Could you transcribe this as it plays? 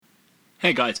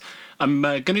Hey guys, I'm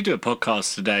going to do a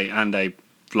podcast today and a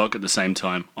vlog at the same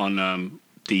time on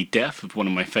the death of one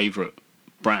of my favourite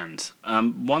brands.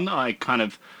 One that I kind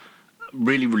of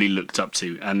really looked up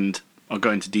to, and I'll go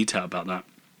into detail about that.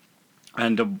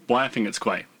 And why I think it's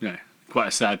quite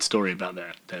a sad story about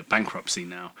their bankruptcy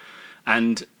now.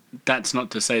 And that's not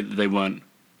to say that they weren't,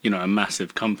 a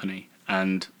massive company,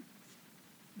 and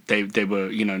they were,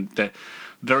 they're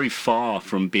very far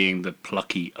from being the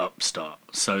plucky upstart.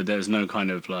 So there's no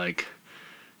kind of like,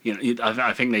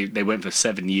 I think they went for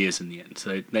 7 years in the end.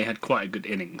 So they had quite a good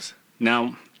innings.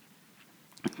 Now,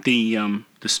 the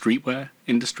streetwear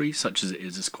industry, such as it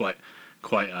is quite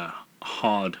a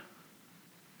hard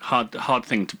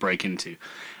thing to break into.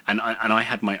 And I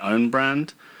had my own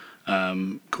brand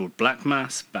called Black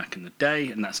Mass back in the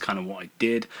day, and that's kind of what I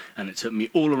did. And it took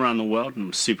me all around the world, and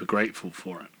I'm super grateful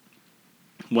for it.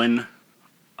 When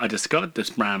I discovered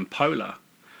this brand Polar,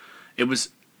 it was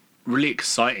really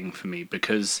exciting for me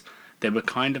because they were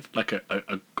kind of like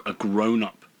a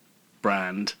grown-up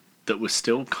brand that was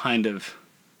still kind of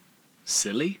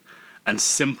silly and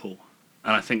simple,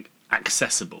 and I think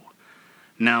accessible.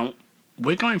 Now,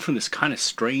 we're going through this kind of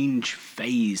strange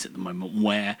phase at the moment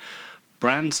where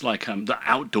brands like the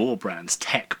outdoor brands,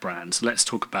 tech brands, let's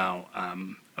talk about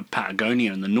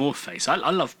Patagonia and the North Face. I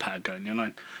love Patagonia,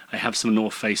 and I have some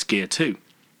North Face gear too.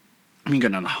 You go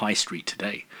down the high street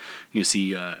today, you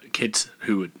see kids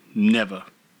who would never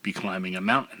be climbing a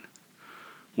mountain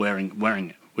wearing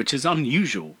it, which is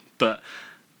unusual. But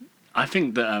I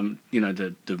think that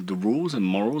the rules and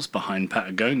morals behind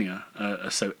Patagonia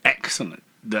are so excellent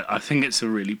that I think it's a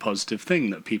really positive thing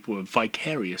that people are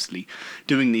vicariously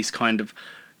doing these kind of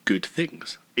good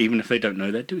things, even if they don't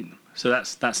know they're doing them. So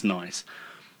that's nice.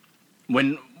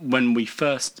 When we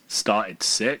first started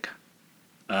Sick,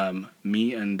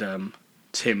 me and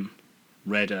Tim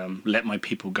read "Let My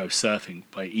People Go Surfing"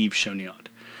 by Yves Choniard,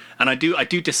 and I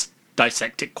do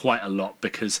dissect it quite a lot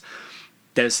because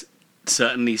there's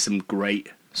certainly some great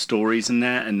stories in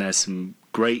there, and there's some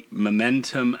great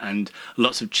momentum and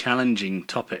lots of challenging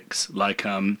topics, like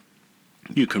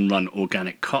you can run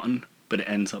organic cotton, but it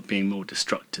ends up being more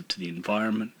destructive to the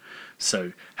environment.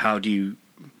 So how do you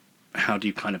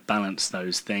kind of balance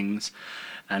those things?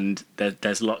 And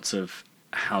there's lots of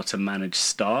how to manage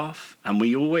staff, and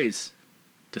we always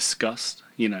discussed,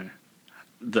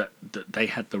 that they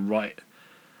had the right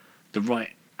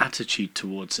attitude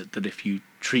towards it. That if you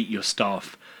treat your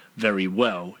staff very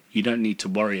well, you don't need to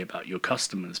worry about your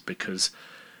customers because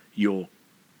your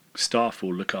staff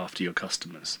will look after your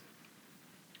customers.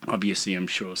 Obviously, I'm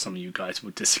sure some of you guys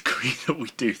would disagree that we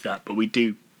do that, but we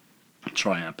do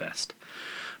try our best.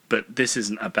 But this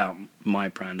isn't about my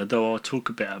brand, although I'll talk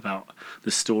a bit about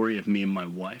the story of me and my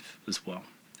wife as well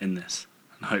in this,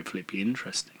 and hopefully it'll be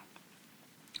interesting.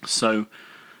 So,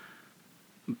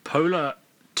 Polar,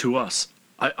 to us,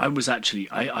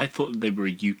 I thought they were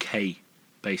a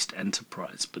UK-based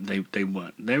enterprise, but they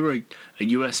weren't. They were a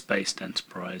US-based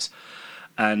enterprise,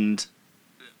 and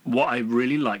what I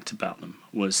really liked about them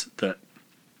was that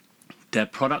their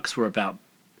products were about,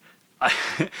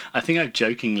 I think I've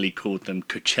jokingly called them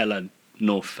Coachella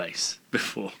North Face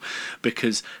before,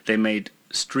 because they made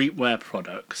streetwear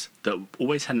products that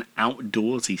always had an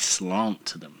outdoorsy slant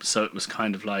to them. So it was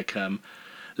kind of like,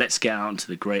 let's get out into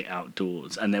the great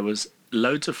outdoors. And there was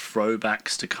loads of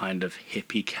throwbacks to kind of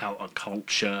hippie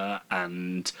counterculture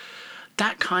and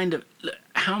that kind of...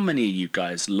 How many of you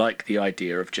guys like the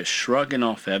idea of just shrugging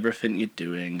off everything you're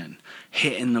doing and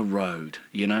hitting the road,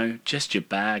 just your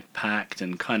bag packed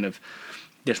and kind of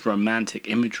this romantic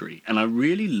imagery? And I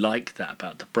really liked that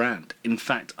about the brand. In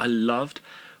fact, I loved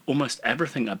almost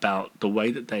everything about the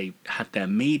way that they had their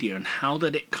media and how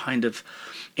that it kind of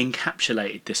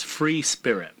encapsulated this free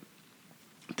spirit.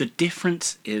 The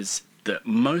difference is that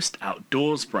most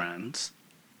outdoors brands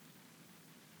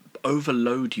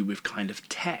overload you with kind of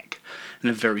tech and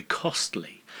are very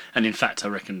costly. And in fact, I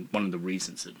reckon one of the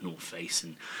reasons that North Face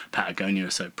and Patagonia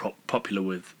are so popular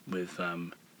with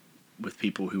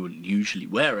people who wouldn't usually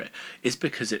wear it is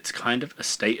because it's kind of a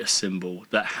status symbol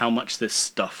that how much this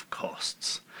stuff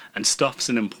costs. And stuff's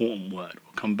an important word.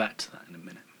 We'll come back to that in a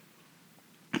minute.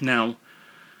 Now,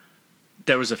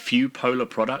 there was a few Polar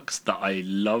products that I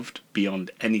loved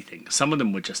beyond anything. Some of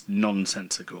them were just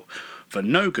nonsensical. For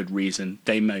no good reason,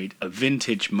 they made a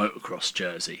vintage motocross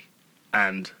jersey.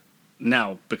 And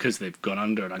now, because they've gone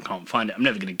under and I can't find it, I'm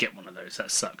never going to get one of those. That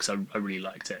sucks. I really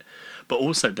liked it. But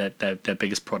also their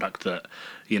biggest product that,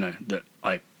 that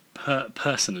I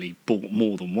personally bought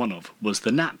more than one of was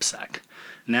the knapsack.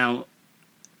 Now,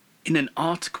 in an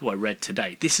article I read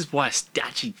today, this is why I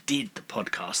actually did the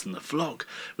podcast and the vlog,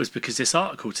 was because this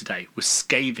article today was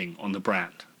scathing on the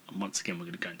brand. And once again, we're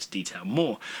going to go into detail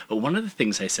more. But one of the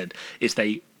things they said is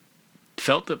they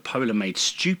felt that Polar made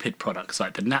stupid products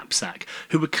like the knapsack,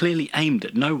 who were clearly aimed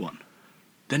at no one.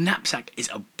 The knapsack is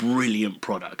a brilliant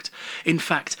product. In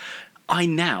fact, I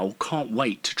now can't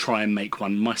wait to try and make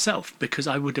one myself, because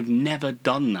I would have never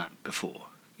done that before.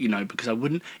 Because I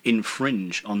wouldn't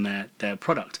infringe on their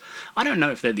product. I don't know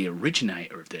if they're the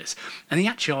originator of this, and the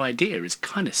actual idea is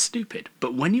kind of stupid,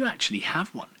 but when you actually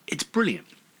have one, it's brilliant.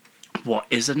 What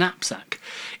is a knapsack?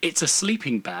 It's a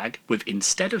sleeping bag with,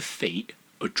 instead of feet,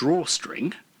 a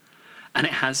drawstring, and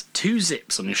it has 2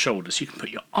 zips on your shoulders you can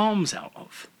put your arms out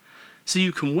of. So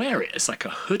you can wear it as like a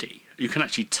hoodie. You can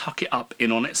actually tuck it up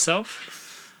in on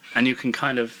itself, and you can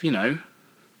kind of,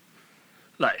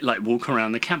 like walk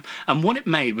around the camp. And what it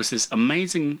made was this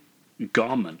amazing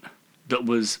garment that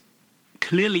was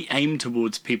clearly aimed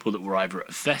towards people that were either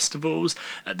at festivals,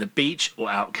 at the beach, or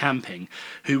out camping,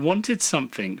 who wanted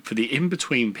something for the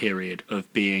in-between period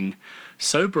of being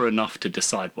sober enough to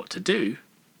decide what to do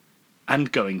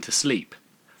and going to sleep.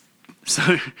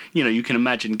 So, you can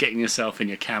imagine getting yourself in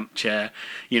your camp chair,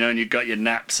 and you've got your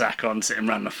knapsack on, sitting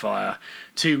around the fire,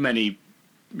 too many,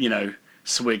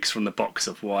 swigs from the box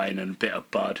of wine and a bit of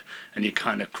bud, and you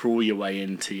kind of crawl your way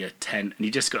into your tent, and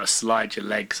you just got to slide your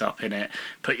legs up in it,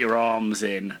 put your arms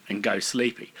in, and go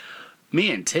sleepy.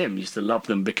 Me and Tim used to love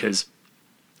them because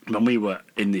when we were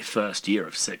in the first year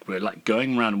of SICK, we were like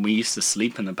going around, and we used to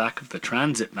sleep in the back of the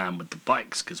transit van with the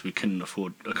bikes because we couldn't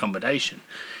afford accommodation.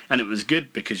 And it was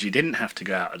good because you didn't have to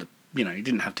go out of the you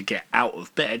didn't have to get out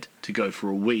of bed to go for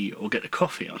a wee or get a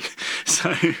coffee on.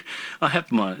 So I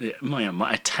have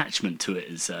my attachment to it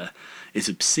is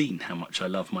obscene, how much I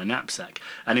love my knapsack.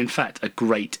 And in fact, a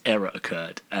great error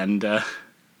occurred. And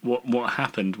what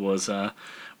happened was I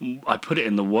put it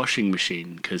in the washing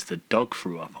machine because the dog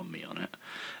threw up on me on it,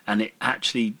 and it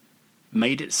actually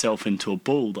made itself into a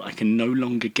ball that I can no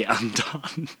longer get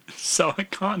undone. So I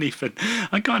can't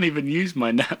even use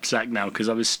my knapsack now because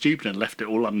I was stupid and left it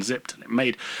all unzipped, and it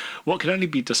made what can only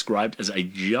be described as a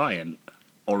giant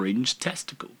orange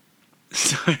testicle.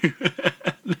 So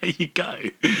there you go.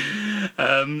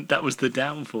 That was the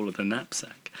downfall of the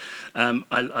knapsack.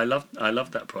 I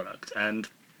love that product, and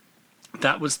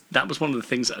that was one of the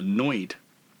things that annoyed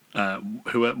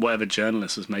whatever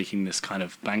journalist was making this kind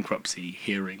of bankruptcy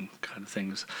hearing kind of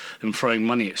things, and throwing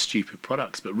money at stupid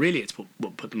products. But really, it's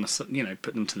what put them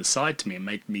to the side to me and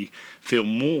made me feel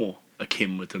more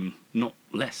akin with them, not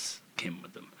less akin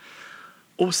with them.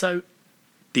 Also,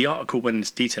 the article went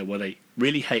into detail where they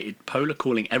really hated Polar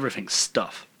calling everything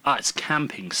stuff. It's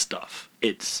camping stuff.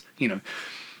 It's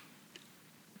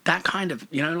that kind of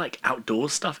like outdoor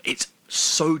stuff. It's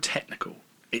so technical.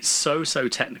 It's so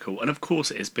technical, and of course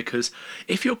it is, because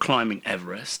if you're climbing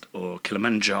Everest or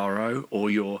Kilimanjaro, or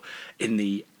you're in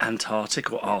the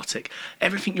Antarctic or Arctic,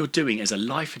 everything you're doing is a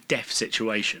life or death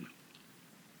situation.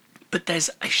 But there's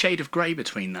a shade of grey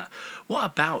between that. What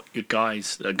about your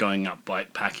guys that are going up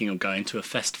bikepacking or going to a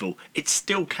festival? It's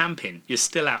still camping. You're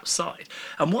still outside.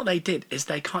 And what they did is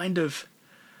they kind of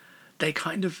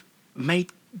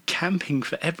made camping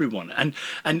for everyone. And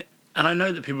I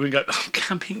know that people will go, oh,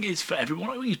 camping is for everyone.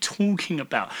 What are you talking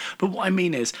about? But what I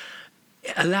mean is,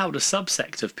 it allowed a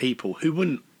subsect of people who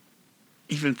wouldn't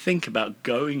even think about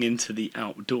going into the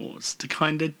outdoors to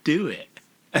kind of do it.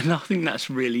 And I think that's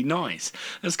really nice.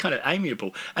 That's kind of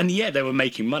amiable. And yeah, they were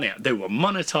making money out. They were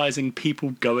monetizing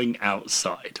people going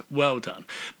outside. Well done.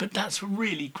 But that's a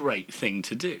really great thing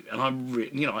to do.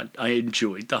 And I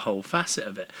enjoyed the whole facet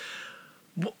of it.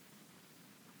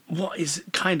 What is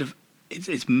kind of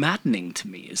it's maddening to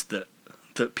me is that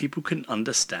people couldn't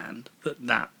understand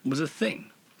that was a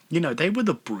thing. They were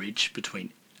the bridge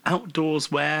between outdoors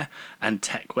wear and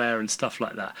tech wear and stuff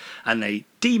like that, and they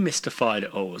demystified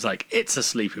it all. It was like, it's a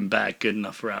sleeping bag good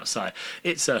enough for outside,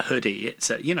 it's a hoodie, it's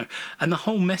a and the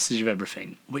whole message of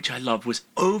everything, which I love, was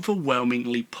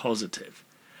overwhelmingly positive.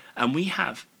 And we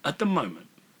have at the moment,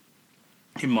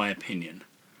 in my opinion,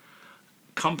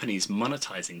 companies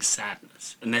monetizing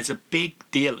sadness, and there's a big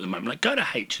deal at the moment. Like, go to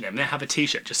H&M, they have a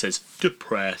t-shirt that just says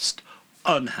depressed,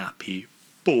 unhappy,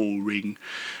 boring,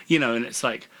 and it's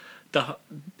like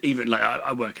even like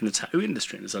I work in the tattoo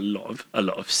industry, and there's a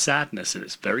lot of sadness, and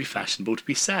it's very fashionable to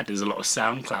be sad. There's a lot of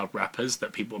SoundCloud rappers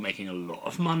that people are making a lot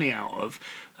of money out of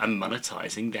and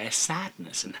monetizing their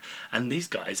sadness, and these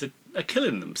guys are They're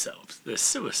killing themselves. They're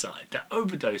suicide. They're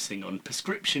overdosing on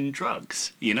prescription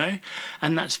drugs,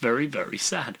 And that's very, very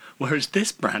sad. Whereas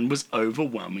this brand was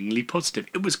overwhelmingly positive.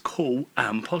 It was cool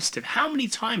and positive. How many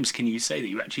times can you say that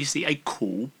you actually see a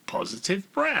cool,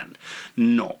 positive brand?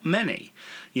 Not many,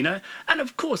 And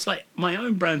of course, like, my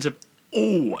own brands have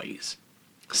always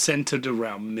centered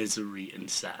around misery and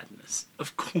sadness.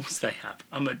 Of course they have.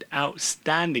 I'm an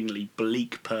outstandingly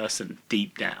bleak person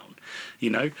deep down,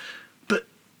 But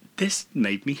this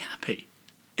made me happy.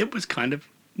 It was kind of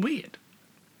weird.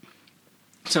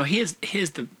 So here's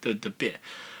the bit.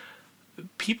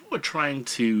 People were trying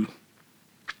to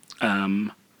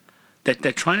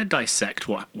they're trying to dissect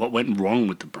what went wrong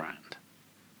with the brand.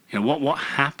 What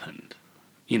happened,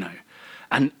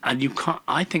 and you can't.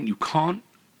 I think you can't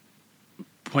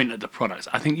point at the products.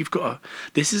 I think you've got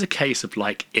this is a case of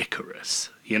like Icarus,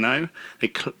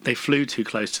 they flew too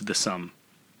close to the sun.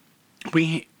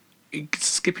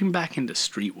 Skipping back into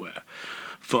streetwear,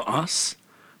 for us,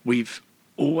 we've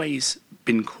always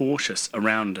been cautious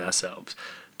around ourselves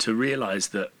to realize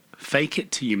that fake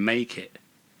it till you make it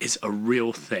is a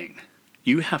real thing.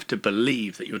 You have to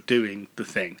believe that you're doing the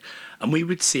thing. And we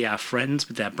would see our friends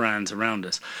with their brands around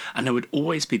us, and there would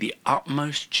always be the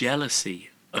utmost jealousy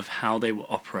of how they were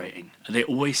operating. They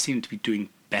always seemed to be doing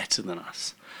better than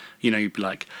us. You'd be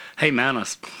like, hey man, I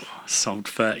sold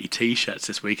 30 t-shirts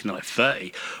this week, and they're like,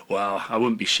 30? Well, I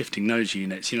wouldn't be shifting those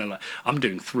units. Like, I'm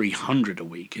doing 300 a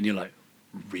week. And you're like,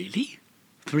 really?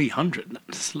 300?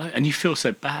 That's low. And you feel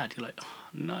so bad. You're like, oh,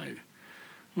 no, I'm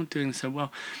not doing so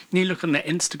well. And you look on their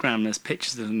Instagram, there's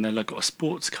pictures of them, they've like got a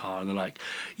sports car, and they're like,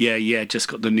 yeah, just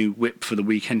got the new whip for the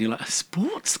weekend. You're like, a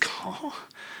sports car?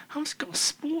 How's it got a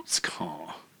sports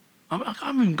car? I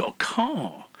haven't even got a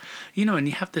car. And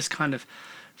you have this kind of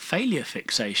failure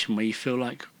fixation where you feel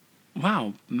like,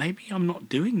 wow, maybe I'm not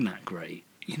doing that great,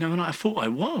 and I thought I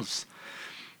was,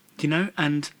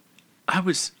 and I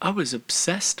was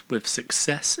obsessed with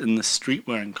success in the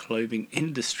streetwear and clothing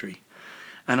industry,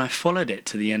 and I followed it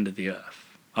to the end of the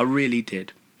earth. I really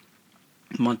did.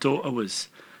 My daughter was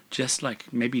just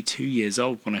like maybe 2 years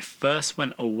old when I first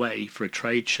went away for a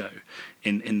trade show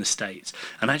in the States,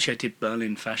 and actually I did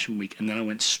Berlin Fashion Week, and then I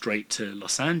went straight to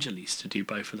Los Angeles to do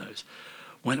both of those.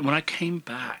 When I came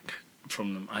back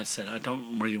from them, I said, I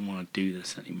don't really want to do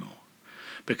this anymore,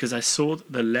 because I saw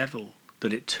the level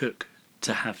that it took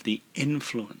to have the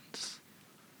influence.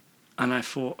 And I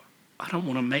thought, I don't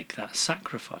want to make that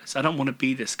sacrifice. I don't want to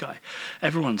be this guy.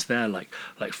 Everyone's there like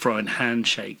throwing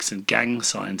handshakes and gang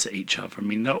signs at each other. I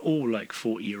mean, they're all like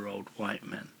 40-year-old white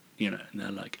men, and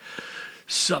they're like,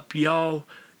 sup, y'all,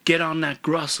 get on that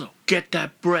grussel, get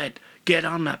that bread, get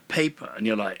on that paper. And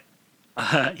you're like,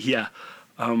 yeah.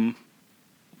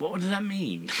 What does that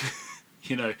mean?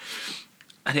 And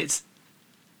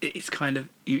it's kind of,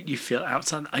 you feel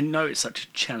outside. I know it's such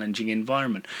a challenging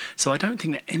environment, so I don't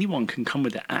think that anyone can come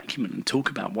with their acumen and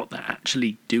talk about what they're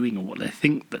actually doing or what they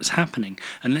think that's happening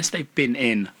unless they've been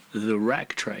in the rag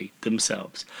trade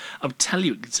themselves. I'll tell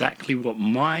you exactly what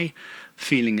my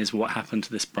feeling is what happened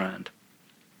to this brand.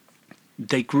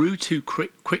 They grew too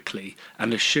quickly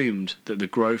and assumed that the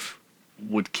growth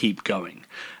would keep going,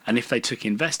 and if they took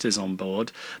investors on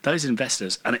board, those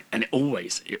investors, and it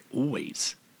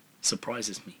always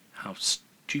surprises me how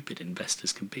stupid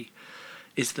investors can be,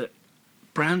 is that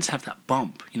brands have that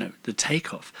bump, the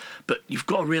takeoff, but you've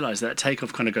got to realize that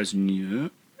takeoff kind of goes new,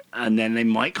 and then they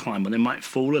might climb or they might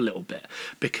fall a little bit,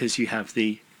 because you have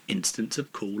the instance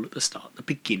of cool at the start, the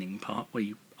beginning part where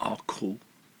you are cool,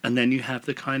 and then you have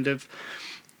the kind of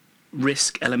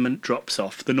risk element drops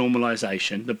off, the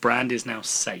normalization, the brand is now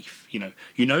safe. You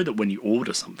know that when you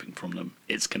order something from them,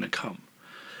 it's going to come.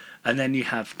 And then you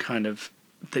have kind of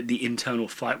the internal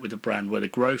fight with the brand where the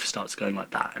growth starts going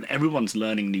like that, and everyone's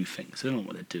learning new things. They don't know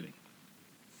what they're doing.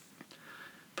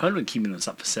 Polo been keeping this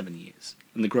up for 7 years,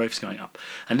 and the growth's going up.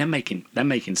 And they're making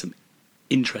some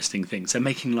interesting things. They're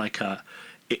making like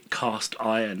cast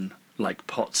iron like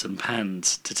pots and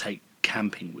pans to take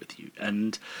camping with you,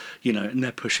 and and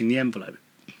they're pushing the envelope.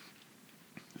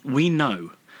 We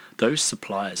know those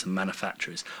suppliers and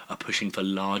manufacturers are pushing for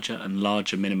larger and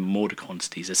larger minimum order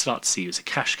quantities. They start to see you as a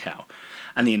cash cow,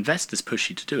 and the investors push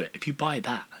you to do it. If you buy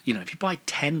that, if you buy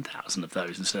 10,000 of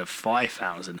those instead of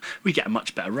 5,000, we get a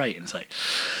much better rate. And it's like,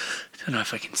 I don't know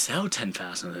if I can sell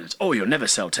 10,000 of those. Oh, you'll never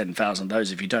sell 10,000 of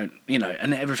those if you don't,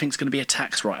 and everything's going to be a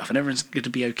tax write-off, and everyone's going to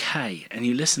be okay. And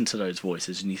you listen to those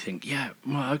voices and you think, yeah,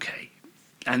 well, okay.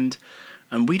 And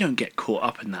we don't get caught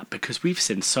up in that, because we've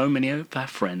seen so many of our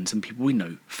friends and people we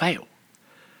know fail.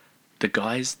 The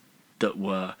guys that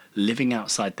were living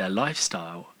outside their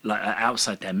lifestyle, like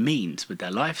outside their means with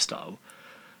their lifestyle,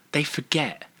 they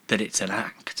forget that it's an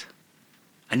act.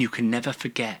 And you can never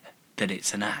forget that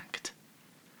it's an act.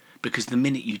 Because the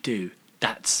minute you do,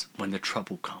 that's when the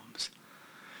trouble comes.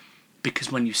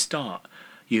 Because when you start,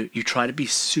 you try to be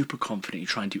super confident. You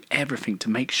try and do everything to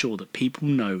make sure that people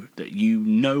know that you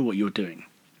know what you're doing.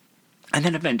 And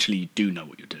then eventually you do know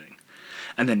what you're doing.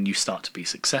 And then you start to be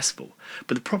successful.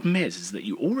 But the problem is that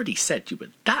you already said you were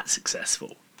that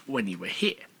successful when you were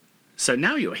here. So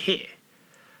now you're here.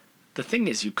 The thing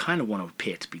is, you kind of want to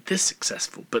appear to be this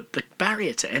successful, but the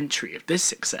barrier to entry of this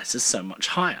success is so much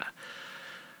higher.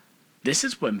 This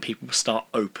is when people start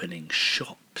opening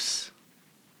shops.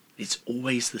 It's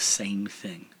always the same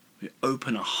thing. We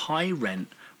open a high-rent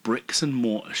bricks and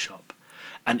mortar shop,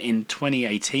 and in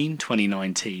 2018,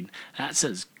 2019, that's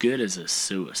as good as a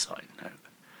suicide note.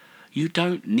 You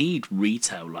don't need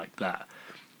retail like that.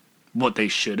 What they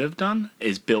should have done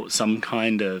is built some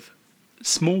kind of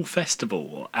small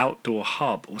festival or outdoor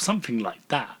hub or something like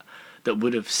that that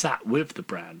would have sat with the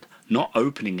brand, not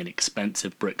opening an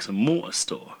expensive bricks and mortar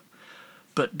store.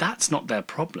 But that's not their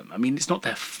problem. I mean, it's not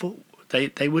their fault.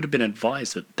 They would have been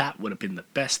advised that that would have been the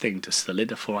best thing to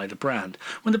solidify the brand,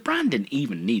 when the brand didn't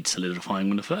even need solidifying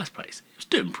in the first place. It was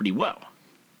doing pretty well.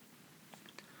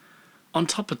 On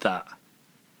top of that,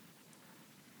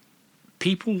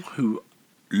 people who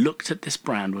looked at this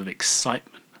brand with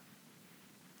excitement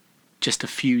just a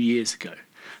few years ago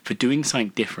for doing something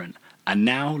different are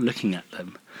now looking at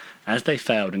them as they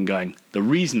failed and going, the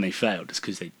reason they failed is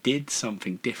because they did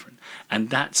something different. And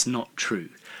that's not true.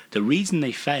 The reason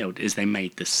they failed is they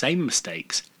made the same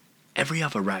mistakes every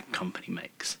other rag company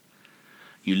makes.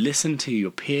 You listen to your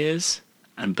peers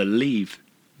and believe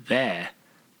their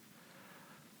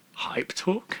hype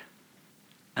talk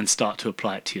and start to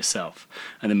apply it to yourself.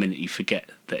 And the minute you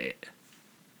forget that it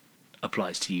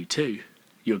applies to you too,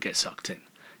 you'll get sucked in.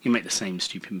 You make the same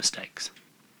stupid mistakes.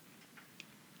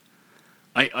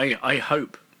 I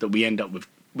hope that we end up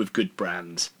with good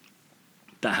brands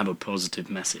that have a positive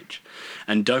message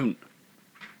and don't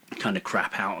kind of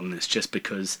crap out on this just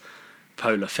because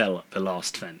Polar fell at the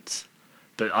last fence.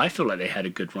 But I feel like they had a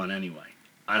good run anyway.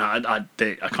 And I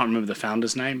can't remember the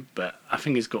founder's name, but I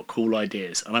think he's got cool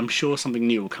ideas, and I'm sure something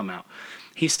new will come out.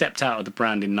 He stepped out of the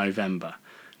brand in November.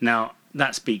 Now,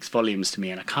 that speaks volumes to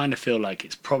me, and I kind of feel like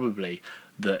it's probably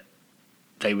that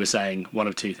they were saying one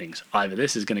of two things. Either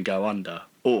this is going to go under,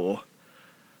 or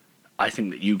I think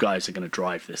that you guys are going to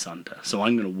drive this under. So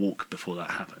I'm going to walk before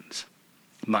that happens.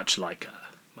 Much like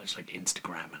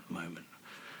Instagram at the moment.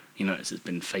 You know, it's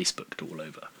been Facebooked all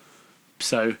over.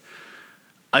 So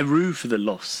I rue for the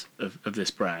loss of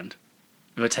this brand.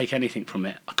 If I take anything from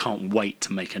it, I can't wait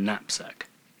to make a knapsack.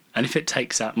 And if it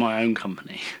takes out my own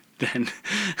company, then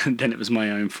it was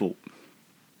my own fault.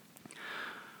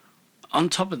 On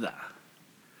top of that,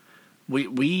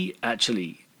 we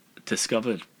actually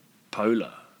discovered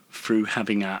Polar through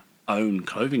having our own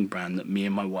clothing brand that me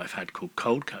and my wife had called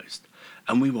Cold Coast.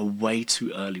 And we were way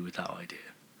too early with that idea.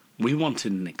 We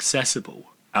wanted an accessible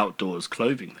outdoors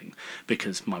clothing thing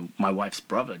because my wife's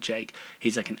brother, Jake,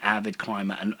 he's like an avid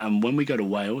climber. And when we go to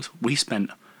Wales, we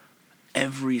spent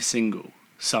every single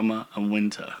summer and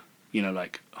winter, you know,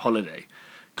 like holiday,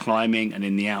 climbing and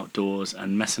in the outdoors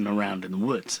and messing around in the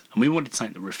woods. And we wanted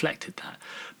something that reflected that.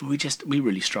 But we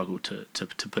really struggled to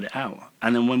put it out.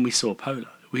 And then when we saw Polar,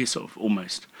 we sort of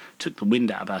almost took the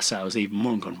wind out of our sails even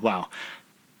more and gone, wow,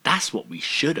 that's what we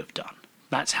should have done.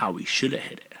 That's how we should have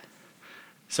hit it.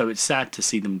 So it's sad to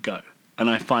see them go. And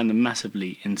I find them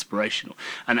massively inspirational.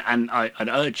 And I'd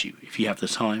urge you, if you have the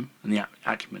time and the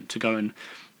acumen, to go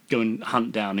and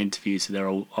hunt down interviews with their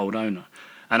old owner.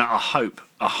 And I hope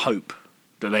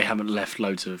that they haven't left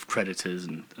loads of creditors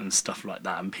and stuff like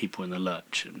that and people in the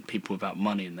lurch and people without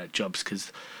money in their jobs,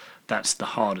 because that's the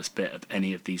hardest bit of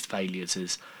any of these failures,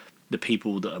 is the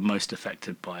people that are most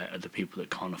affected by it are the people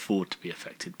that can't afford to be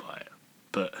affected by it.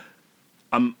 But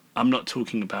I'm not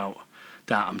talking about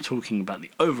that. I'm talking about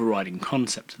the overriding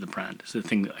concept of the brand. It's the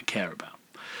thing that I care about.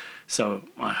 So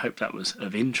I hope that was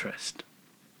of interest.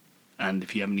 And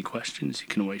if you have any questions, you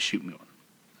can always shoot me one.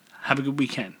 Have a good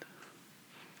weekend.